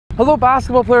Hello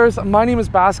basketball players, my name is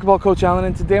Basketball Coach Alan,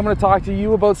 and today I'm going to talk to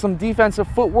you about some defensive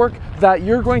footwork that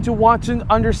you're going to want to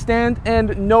understand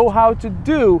and know how to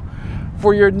do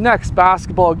for your next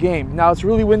basketball game. Now it's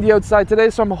really windy outside today,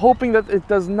 so I'm hoping that it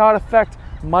does not affect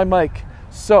my mic.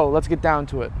 So let's get down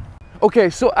to it.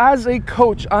 Okay, so as a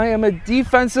coach, I am a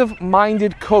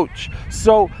defensive-minded coach.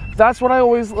 So that's what I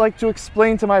always like to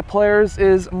explain to my players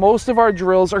is most of our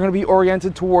drills are going to be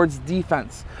oriented towards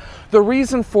defense. The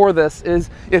reason for this is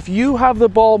if you have the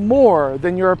ball more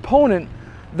than your opponent,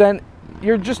 then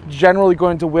you're just generally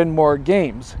going to win more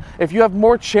games. If you have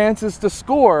more chances to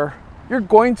score, you're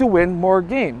going to win more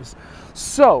games.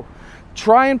 So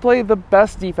try and play the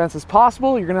best defense as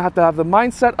possible. You're going to have the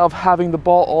mindset of having the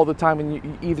ball all the time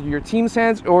in either your team's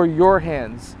hands or your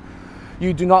hands.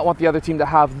 You do not want the other team to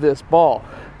have this ball.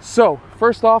 So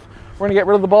first off, we're going to get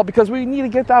rid of the ball because we need to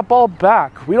get that ball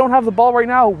back. We don't have the ball right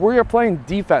now. We are playing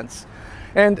defense.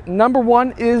 And number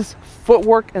one is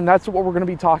footwork, and that's what we're going to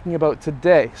be talking about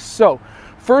today. So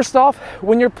first off,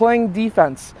 when you're playing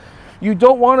defense, you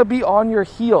don't want to be on your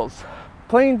heels.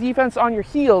 Playing defense on your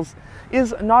heels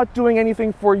is not doing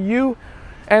anything for you,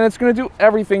 and it's going to do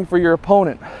everything for your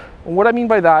opponent. And what I mean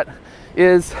by that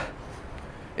is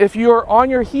if you're on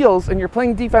your heels and you're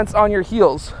playing defense on your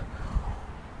heels,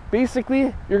 basically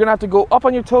you're going to have to go up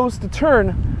on your toes to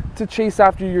turn to chase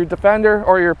after your defender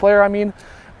or your player,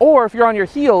 or if you're on your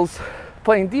heels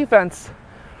playing defense,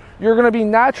 you're going to be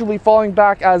naturally falling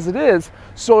back as it is.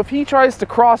 So if he tries to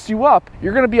cross you up,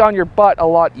 you're going to be on your butt a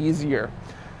lot easier.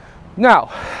 Now,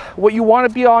 what you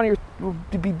want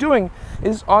to be doing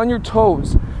is on your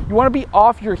toes. You want to be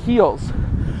off your heels.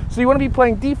 So you want to be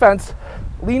playing defense,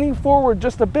 leaning forward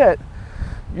just a bit.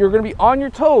 You're going to be on your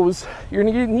toes. Your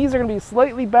knees are going to be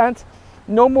slightly bent,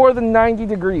 no more than 90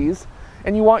 degrees.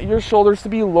 And you want your shoulders to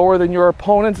be lower than your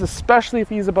opponent's, especially if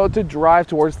he's about to drive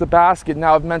towards the basket.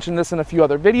 Now, I've mentioned this in a few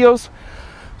other videos,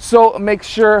 so make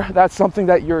sure that's something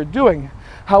that you're doing.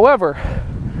 However,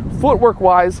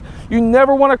 footwork-wise, you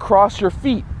never want to cross your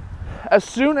feet. As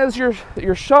soon as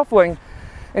you're shuffling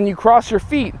and you cross your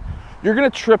feet, you're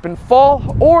going to trip and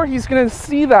fall, or he's going to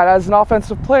see that as an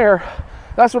offensive player.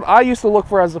 That's what I used to look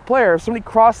for as a player. If somebody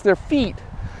crossed their feet,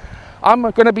 I'm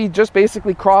going to be just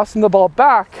basically crossing the ball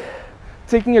back,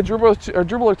 taking a dribble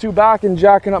or two back and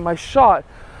jacking up my shot,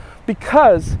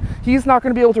 because he's not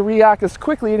going to be able to react as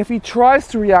quickly, and if he tries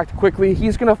to react quickly,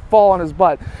 he's going to fall on his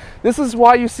butt. This is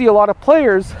why you see a lot of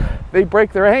players, they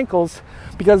break their ankles,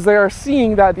 because they are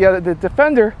seeing that the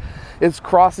defender is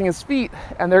crossing his feet,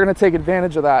 and they're going to take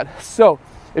advantage of that. So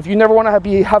if you never want to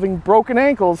be having broken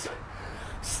ankles,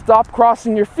 stop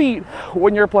crossing your feet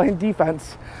when you're playing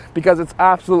defense, because it's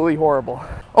absolutely horrible.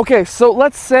 Okay, so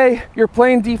let's say you're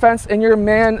playing defense and your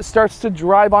man starts to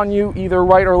drive on you either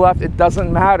right or left, it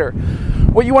doesn't matter.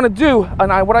 What you want to do,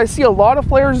 and what I see a lot of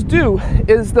players do,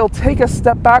 is they'll take a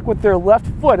step back with their left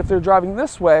foot if they're driving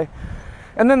this way,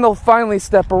 and then they'll finally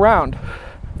step around.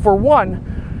 For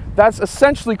one, that's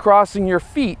essentially crossing your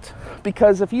feet,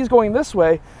 because if he's going this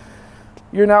way,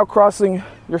 you're now crossing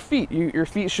your feet. Your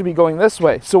feet should be going this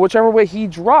way. So whichever way he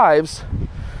drives,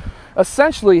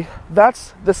 essentially,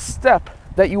 that's the step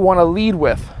that you want to lead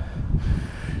with.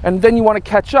 And then you want to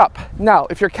catch up. Now,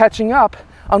 if you're catching up,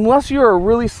 unless you're a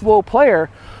really slow player,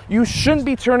 you shouldn't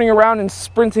be turning around and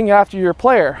sprinting after your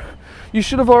player. You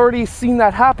should have already seen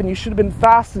that happen. You should have been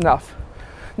fast enough.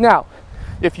 Now,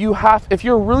 if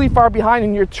you're really far behind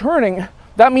and you're turning,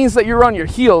 that means that you're on your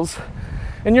heels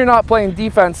and you're not playing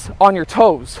defense on your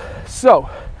toes. So,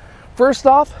 first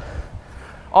off,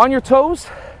 on your toes,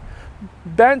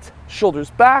 bent,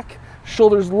 shoulders back,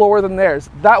 shoulders lower than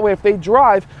theirs. That way, if they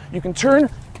drive, you can turn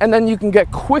and then you can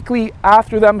get quickly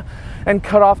after them and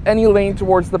cut off any lane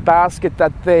towards the basket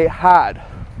that they had.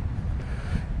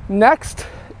 Next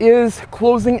is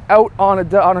closing out on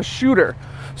a shooter.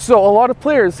 So a lot of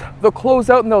players, they'll close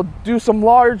out and they'll do some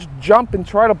large jump and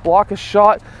try to block a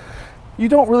shot. You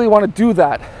don't really want to do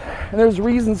that, and there's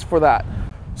reasons for that.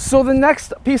 So the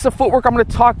next piece of footwork I'm going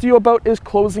to talk to you about is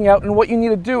closing out, and what you need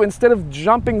to do instead of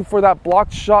jumping for that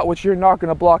blocked shot, which you're not going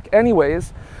to block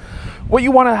anyways, what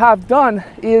you want to have done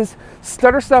is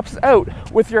stutter steps out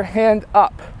with your hand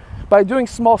up. By doing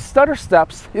small stutter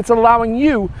steps, it's allowing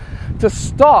you to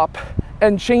stop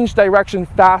and change direction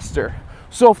faster.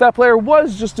 So if that player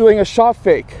was just doing a shot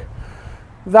fake,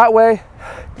 that way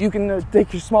you can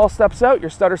take your small steps out, your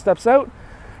stutter steps out,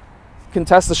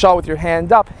 contest the shot with your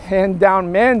hand up, hand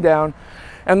down, man down,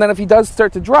 and then if he does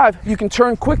start to drive, you can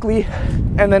turn quickly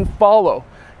and then follow,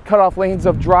 cut off lanes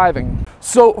of driving.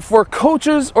 So for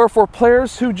coaches or for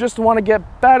players who just want to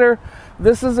get better,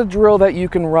 this is a drill that you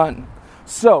can run.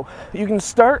 So you can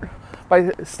start by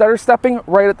stutter stepping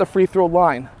right at the free throw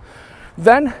line.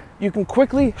 Then you can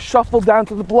quickly shuffle down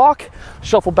to the block,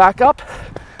 shuffle back up,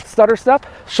 stutter step,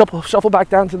 shuffle back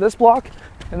down to this block,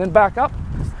 and then back up,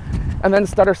 and then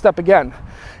stutter step again.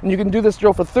 And you can do this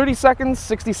drill for 30 seconds,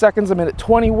 60 seconds, a minute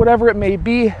 20, whatever it may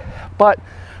be, but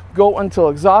go until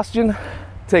exhaustion,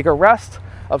 take a rest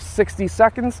of 60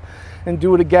 seconds, and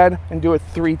do it again, and do it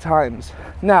 3 times.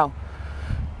 Now,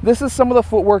 this is some of the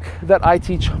footwork that I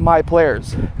teach my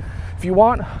players. If you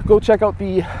want, go check out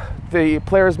the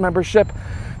players membership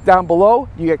down below.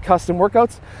 You get custom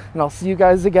workouts, and I'll see you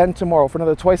guys again tomorrow for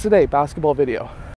another twice a day basketball video.